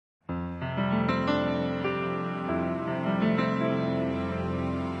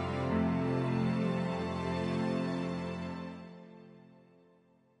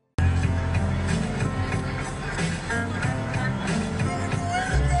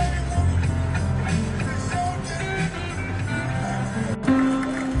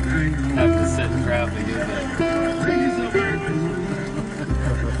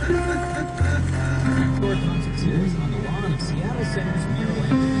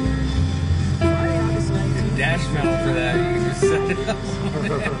marshmallow for that. You can just set it up.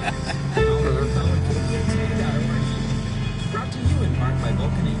 Brought to you in part by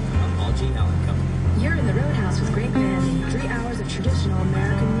Vulcaning from Paul G. Allen Company. You're in the Roadhouse with great band. 3 hours of traditional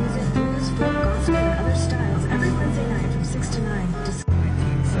American music, blues, folk, gospel, and other styles every Wednesday night from 6 to 9.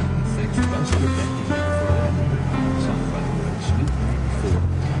 1976. Bunch of song by the way, Snoop for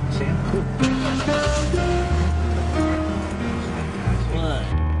Sam Cooke.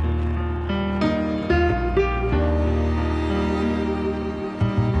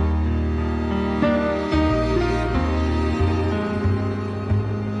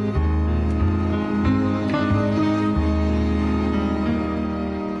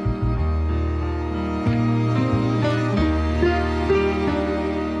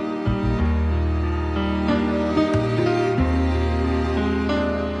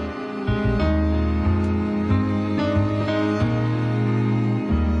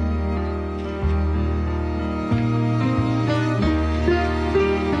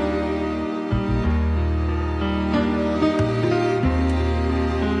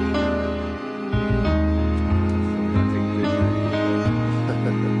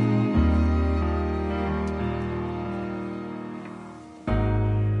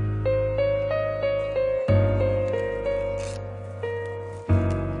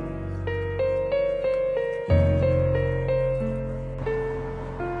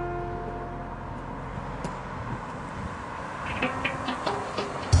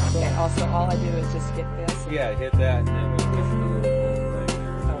 Also, all I do is just get this. Yeah, hit that and then we push the little thing there.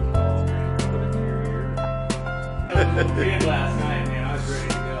 Put it in your ear. I was good last night, man. I was ready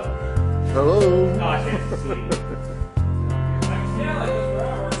to go. Hello. Gosh, it's sweet. I can stand like this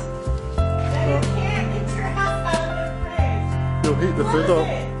forever. Then you can't get your house out of the fridge. You'll heat the food up.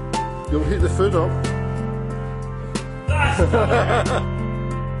 You'll heat the food up.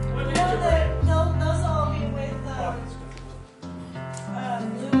 Those all be with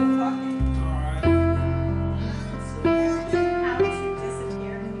blue and coffee. Alright. How would you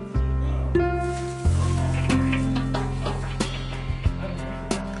disappear completely?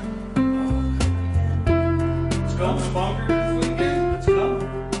 Let's go in the bunker this weekend. Let's go.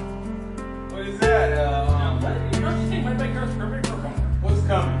 What is that? You don't think my backyard's perfect for a bunker? What's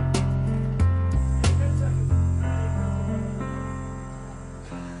coming?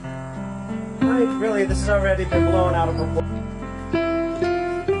 Really, this has already been blown out of proportion.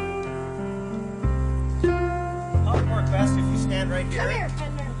 It'll probably work best if you stand right here. Come here,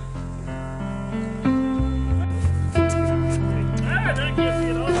 Fender. I can't see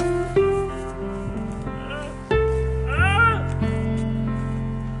it all.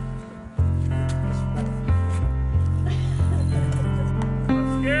 I'm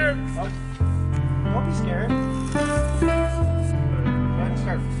scared. Don't be scared. Go ahead and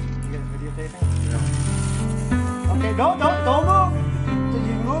start. You guys videotaping? Yeah. Okay, don't move. If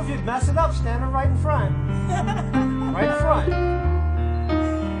you move, you'd mess it up. Stand right in front. Right in front.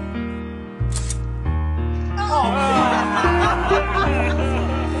 Oh,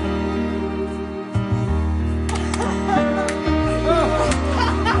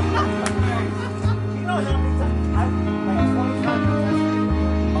 you know how many times I've like 20 times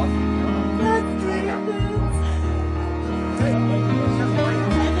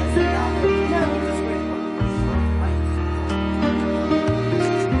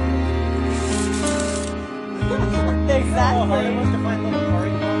Exactly. to find little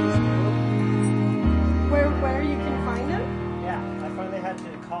party bombs too. Where you can find them? Yeah, I finally had to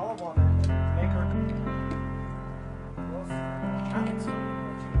call a woman and make her.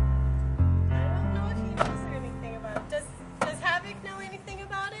 I don't know if he knows anything about it. Does Havoc know anything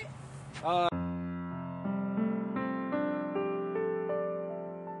about it?